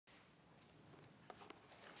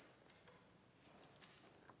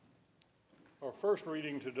Our first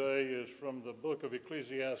reading today is from the book of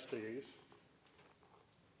Ecclesiastes.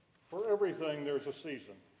 For everything there's a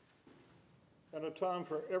season, and a time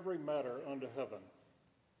for every matter under heaven,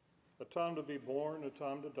 a time to be born, a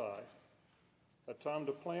time to die, a time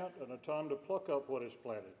to plant, and a time to pluck up what is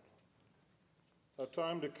planted, a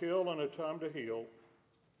time to kill and a time to heal,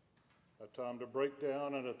 a time to break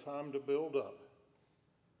down and a time to build up,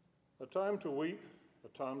 a time to weep,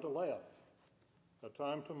 a time to laugh, a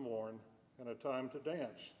time to mourn, and a time to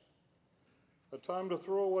dance, a time to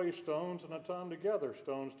throw away stones and a time to gather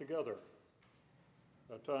stones together,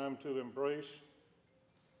 a time to embrace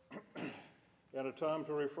and a time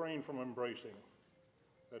to refrain from embracing,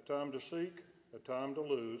 a time to seek, a time to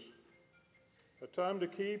lose, a time to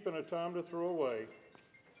keep and a time to throw away,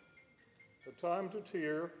 a time to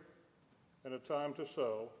tear and a time to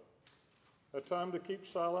sow, a time to keep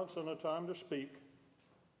silence and a time to speak,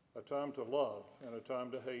 a time to love and a time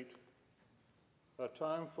to hate, a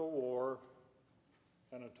time for war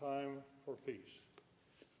and a time for peace.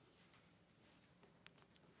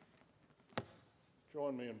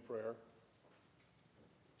 Join me in prayer.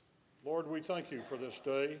 Lord, we thank you for this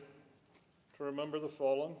day to remember the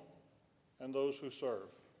fallen and those who serve.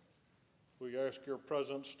 We ask your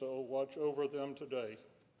presence to watch over them today.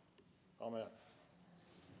 Amen.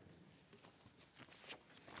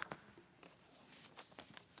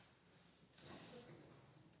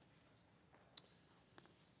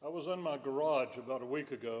 I was in my garage about a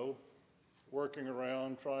week ago, working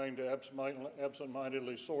around, trying to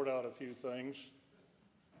absentmindedly sort out a few things,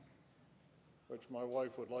 which my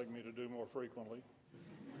wife would like me to do more frequently.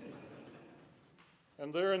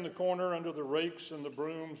 And there in the corner, under the rakes and the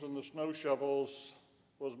brooms and the snow shovels,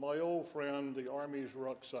 was my old friend, the Army's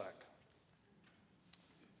rucksack.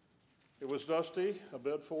 It was dusty, a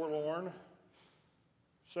bit forlorn,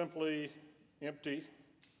 simply empty,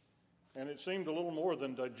 and it seemed a little more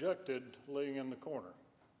than dejected laying in the corner.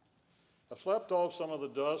 I slapped off some of the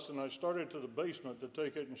dust and I started to the basement to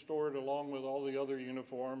take it and store it along with all the other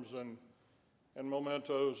uniforms and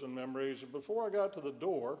mementos and memories. And before I got to the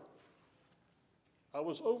door, I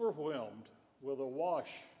was overwhelmed with a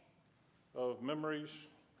wash of memories,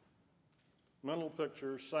 mental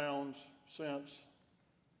pictures, sounds, scents,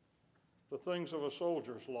 the things of a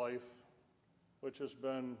soldier's life, which has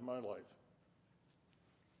been my life.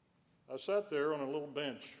 I sat there on a little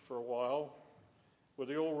bench for a while with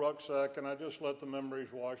the old rucksack, and I just let the memories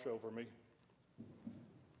wash over me.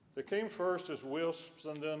 They came first as wisps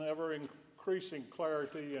and then ever increasing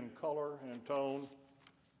clarity and color and tone.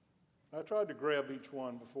 I tried to grab each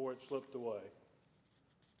one before it slipped away.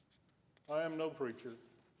 I am no preacher,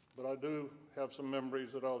 but I do have some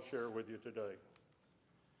memories that I'll share with you today.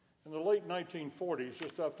 In the late 1940s,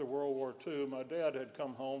 just after World War II, my dad had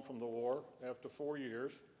come home from the war after 4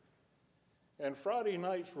 years. And Friday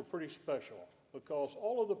nights were pretty special because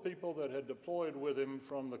all of the people that had deployed with him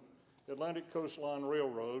from the Atlantic Coastline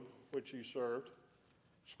Railroad, which he served,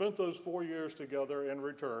 spent those 4 years together and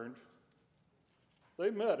returned.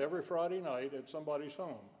 They met every Friday night at somebody's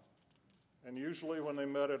home. And usually when they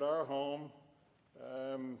met at our home,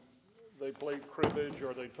 they played cribbage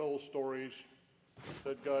or they told stories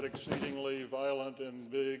that got exceedingly violent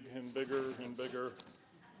and big and bigger and bigger.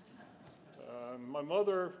 My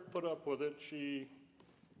mother put up with it. She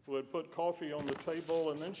would put coffee on the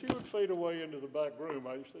table, and then she would fade away into the back room.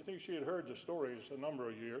 I think she had heard the stories a number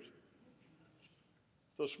of years.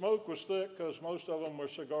 The smoke was thick because most of them were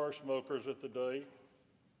cigar smokers at the day.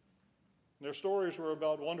 Their stories were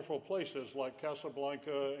about wonderful places like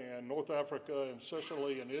Casablanca and North Africa and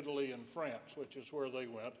Sicily and Italy and France, which is where they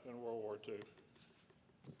went in World War II.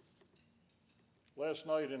 Last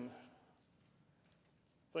night, in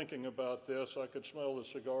thinking about this, I could smell the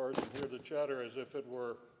cigars and hear the chatter as if it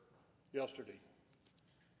were yesterday.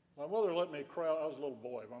 My mother let me crouch. I was a little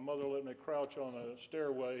boy. My mother let me crouch on a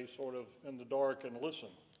stairway sort of in the dark and listen.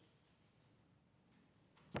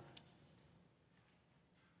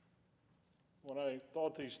 When I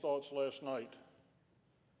thought these thoughts last night,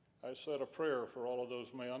 I said a prayer for all of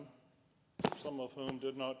those men, some of whom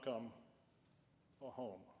did not come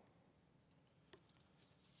home.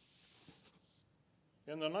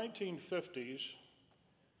 In the 1950s,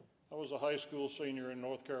 I was a high school senior in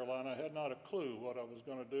North Carolina. I had not a clue what I was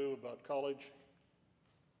going to do about college.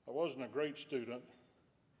 I wasn't a great student,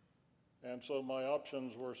 and so my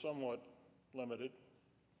options were somewhat limited.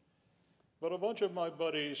 But a bunch of my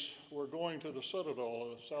buddies were going to the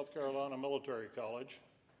Citadel, a South Carolina military college.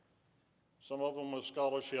 Some of them with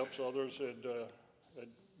scholarships, others had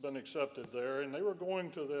been accepted there, and they were going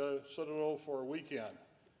to the Citadel for a weekend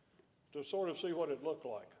to sort of see what it looked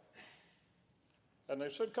like. And they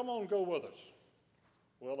said, come on, go with us.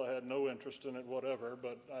 Well, I had no interest in it, whatever,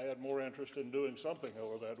 but I had more interest in doing something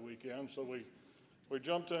over that weekend. So we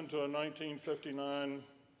jumped into a 1959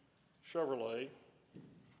 Chevrolet,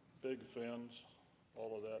 big fins,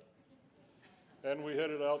 all of that. And we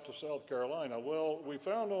headed out to South Carolina. Well, we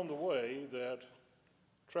found on the way that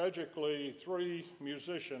tragically 3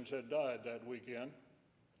 musicians had died that weekend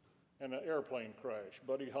in an airplane crash.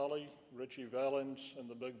 Buddy Holly, Richie Valens, and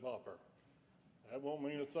the Big Bopper. That won't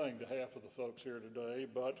mean a thing to half of the folks here today,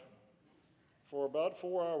 but for about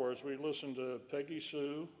 4 hours we listened to Peggy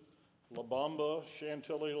Sue, La Bamba,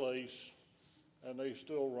 Chantilly Lace, and they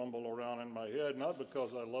still rumble around in my head, not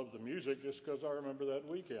because I love the music, just because I remember that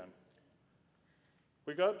weekend.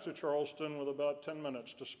 We got to Charleston with about 10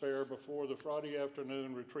 minutes to spare before the Friday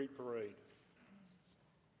afternoon retreat parade.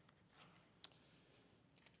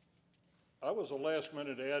 I was a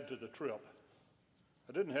last-minute add to the trip.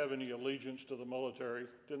 I didn't have any allegiance to the military,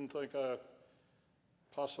 didn't think I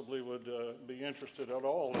possibly would be interested at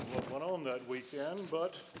all in what went on that weekend,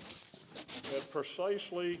 but at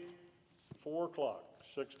precisely 4 o'clock,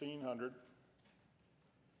 1600,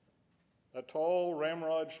 a tall,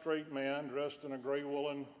 ramrod straight man dressed in a gray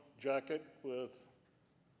woolen jacket with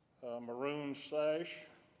a maroon sash,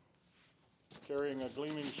 carrying a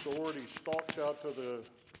gleaming sword, he stalked out to the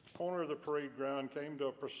corner of the parade ground, came to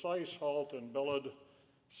a precise halt, and bellowed,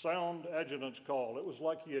 "Sound adjutant's call." It was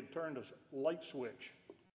like he had turned a light switch,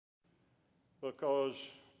 because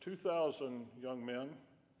 2,000 young men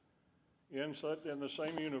in the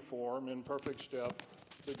same uniform, in perfect step,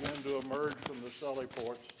 began to emerge from the sally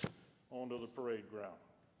ports onto the parade ground.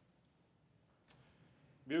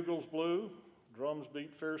 Bugles blew, drums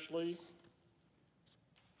beat fiercely,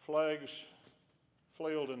 flags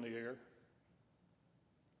flailed in the air,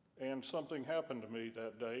 and something happened to me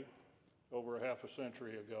that day, over half a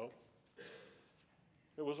century ago.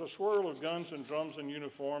 It was a swirl of guns and drums and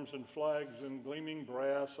uniforms and flags and gleaming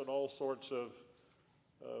brass and all sorts of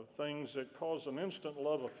things that caused an instant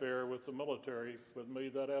love affair with the military with me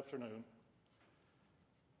that afternoon.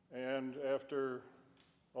 And after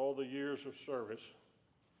all the years of service,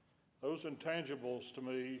 those intangibles to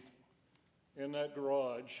me in that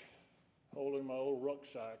garage holding my old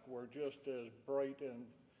rucksack were just as bright and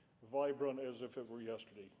vibrant as if it were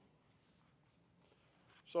yesterday.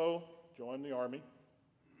 So, joined the Army.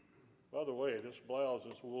 By the way, this blouse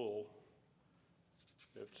is wool.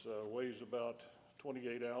 It weighs about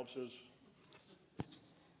 28 ounces.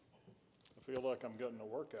 I feel like I'm getting a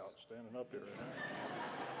workout standing up here.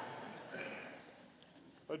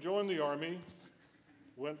 I joined the Army,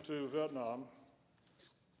 went to Vietnam,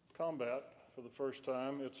 combat for the first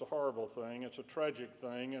time. It's a horrible thing, it's a tragic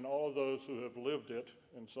thing, and all of those who have lived it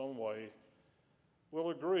in some way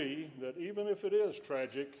will agree that even if it is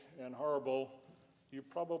tragic and horrible, you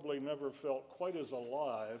probably never felt quite as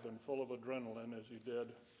alive and full of adrenaline as you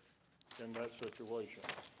did in that situation.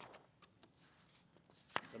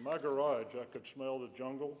 In my garage, I could smell the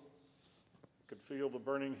jungle, I could feel the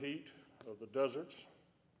burning heat of the deserts,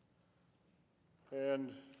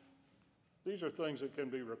 and these are things that can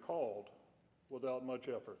be recalled without much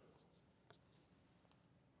effort.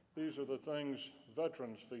 These are the things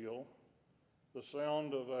veterans feel. The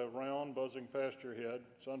sound of a round buzzing past your head,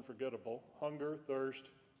 it's unforgettable. Hunger, thirst,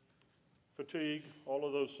 fatigue, all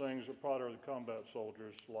of those things are part of the combat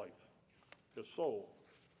soldier's life, his soul.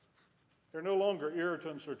 They're no longer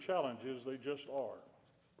irritants or challenges, they just are.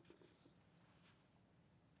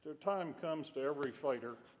 Their time comes to every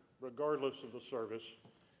fighter, regardless of the service,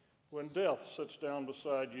 when death sits down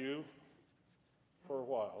beside you for a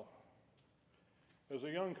while. As a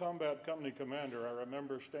young combat company commander, I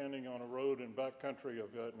remember standing on a road in backcountry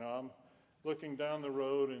of Vietnam, looking down the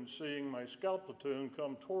road and seeing my scout platoon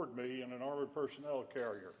come toward me in an armored personnel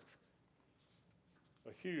carrier.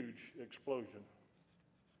 A huge explosion.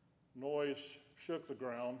 Noise shook the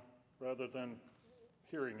ground rather than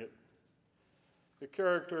hearing it. The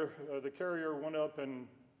carrier went up and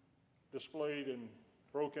displayed and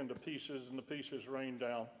broke into pieces, and the pieces rained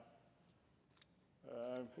down.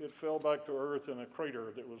 It fell back to earth in a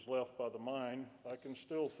crater that was left by the mine. I can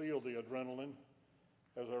still feel the adrenaline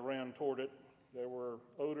as I ran toward it. There were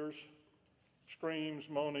odors, screams,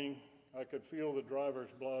 moaning. I could feel the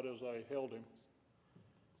driver's blood as I held him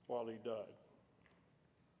while he died.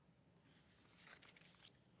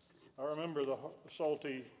 I remember the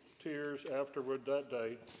salty tears afterward that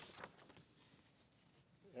day,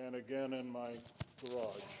 and again in my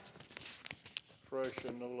garage, fresh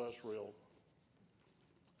and no less real.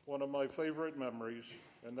 One of my favorite memories,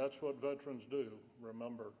 and that's what veterans do,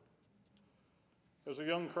 remember. As a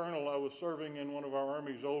young colonel, I was serving in one of our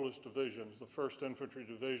Army's oldest divisions, the 1st Infantry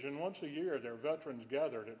Division. Once a year, their veterans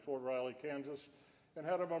gathered at Fort Riley, Kansas, and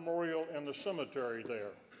had a memorial in the cemetery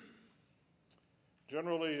there.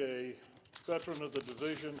 Generally, a veteran of the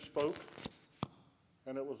division spoke,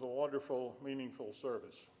 and it was a wonderful, meaningful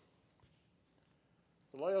service.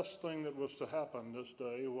 The last thing that was to happen this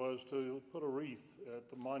day was to put a wreath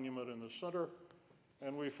at the monument in the center,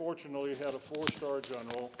 and we fortunately had a 4-star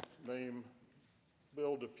general named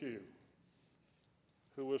Bill Depew,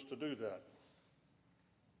 who was to do that.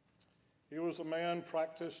 He was a man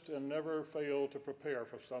practiced and never failed to prepare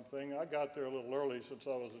for something. I got there a little early since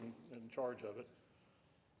I was in charge of it.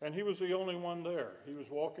 And he was the only one there. He was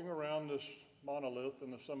walking around this monolith in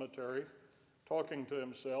the cemetery, talking to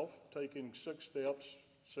himself, taking 6 steps,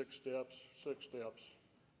 6 steps, 6 steps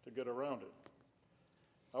to get around it.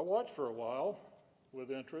 I watched for a while with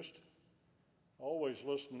interest, always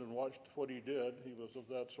listened and watched what he did. He was of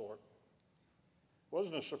that sort. It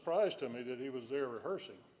wasn't a surprise to me that he was there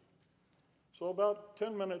rehearsing. So about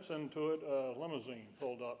 10 minutes into it, a limousine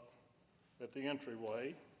pulled up at the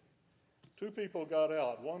entryway. 2 people got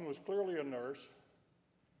out. One was clearly a nurse.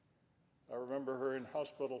 I remember her in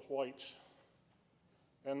hospital whites.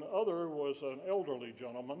 And the other was an elderly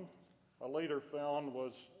gentleman, I later found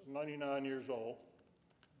was 99 years old.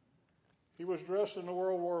 He was dressed in a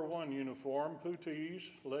World War I uniform, puttees,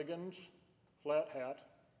 leggings, flat hat,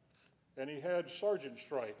 and he had sergeant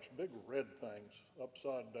stripes, big red things,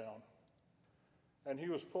 upside down. And he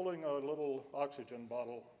was pulling a little oxygen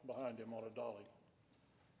bottle behind him on a dolly.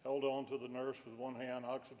 Held on to the nurse with one hand,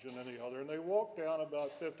 oxygen in the other, and they walked down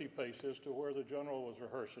about 50 paces to where the general was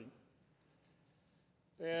rehearsing.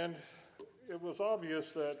 And it was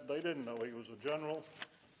obvious that they didn't know he was a general,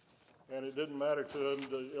 and it didn't matter to him,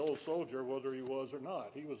 the old soldier, whether he was or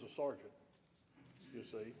not. He was a sergeant, you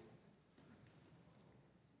see.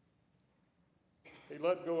 He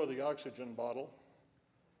let go of the oxygen bottle,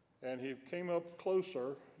 and he came up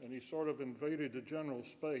closer, and he sort of invaded the general's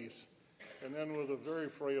space, and then with a very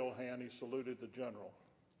frail hand, he saluted the general.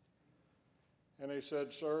 And he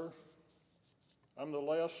said, "Sir, I'm the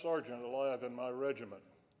last sergeant alive in my regiment.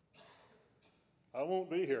 I won't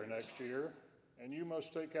be here next year, and you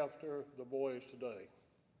must take after the boys today."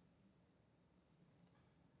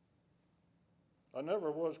 I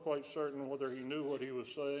never was quite certain whether he knew what he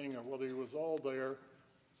was saying or whether he was all there,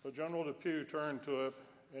 but General Depew turned to him,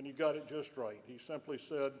 and he got it just right. He simply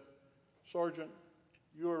said, "Sergeant,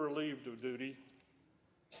 you are relieved of duty.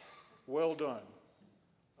 Well done.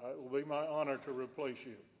 It will be my honor to replace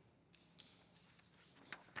you."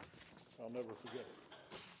 I'll never forget it.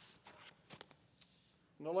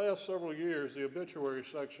 In the last several years, the obituary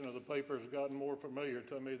section of the paper has gotten more familiar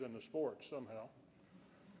to me than the sports somehow.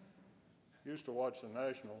 Used to watch the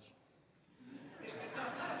Nationals.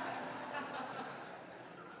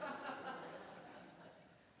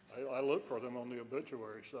 I look for them on the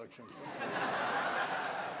obituary section.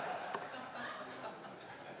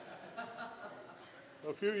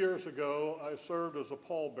 A few years ago, I served as a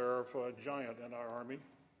pallbearer for a giant in our Army.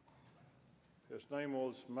 His name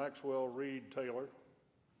was Maxwell Reed Taylor.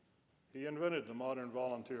 He invented the modern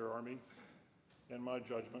volunteer Army, in my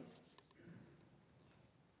judgment.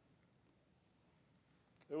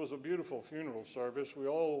 It was a beautiful funeral service. We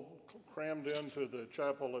all crammed into the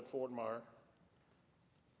chapel at Fort Myer.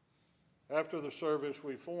 After the service,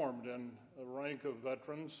 we formed in a rank of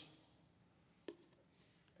veterans,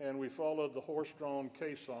 and we followed the horse-drawn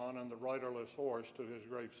caisson and the riderless horse to his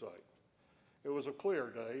gravesite. It was a clear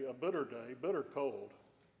day, bitter cold.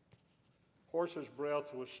 Horse's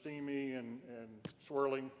breath was steamy and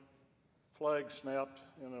swirling. Flag snapped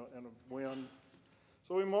in a wind.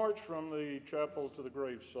 So we marched from the chapel to the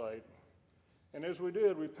gravesite. And as we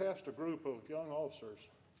did, we passed a group of young officers.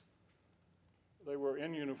 They were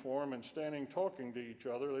in uniform and standing talking to each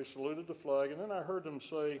other. They saluted the flag, and then I heard them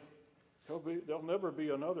say, "There'll never be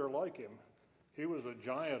another like him. He was a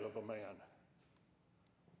giant of a man."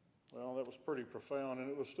 Well, that was pretty profound, and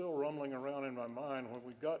it was still rumbling around in my mind when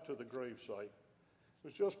we got to the gravesite. It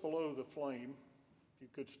was just below the flame. You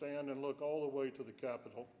could stand and look all the way to the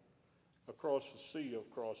Capitol, across the sea of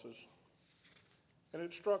crosses. And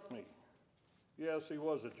it struck me, yes, he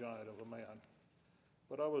was a giant of a man,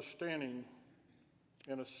 but I was standing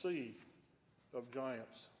in a sea of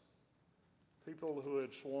giants, people who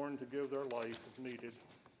had sworn to give their life if needed,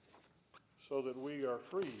 so that we are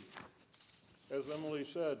free, as Emily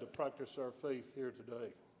said, to practice our faith here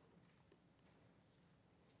today.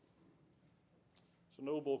 It's a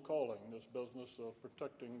noble calling, this business of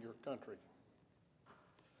protecting your country.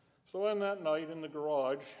 So in that night in the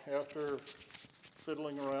garage, after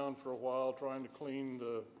fiddling around for a while trying to clean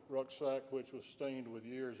the rucksack, which was stained with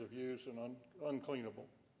years of use and uncleanable.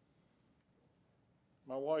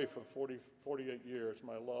 My wife of 48 years,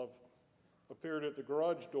 my love, appeared at the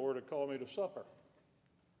garage door to call me to supper.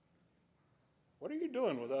 "What are you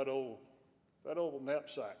doing with that old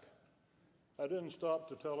knapsack?" I didn't stop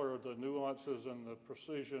to tell her the nuances and the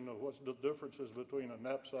precision of what's the differences between a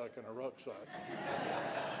knapsack and a rucksack.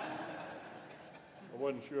 I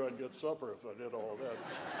wasn't sure I'd get supper if I did all that.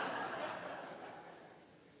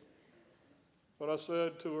 But I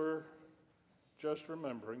said to her, just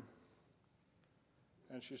remembering,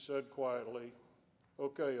 and she said quietly,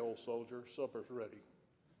 "Okay, old soldier, supper's ready."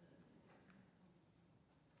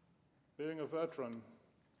 Being a veteran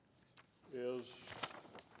is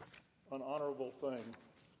an honorable thing.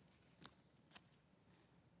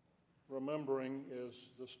 Remembering is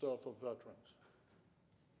the stuff of veterans.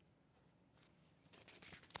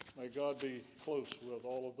 May God be close with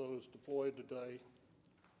all of those deployed today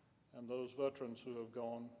and those veterans who have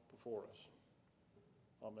gone before us.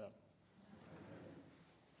 Amen.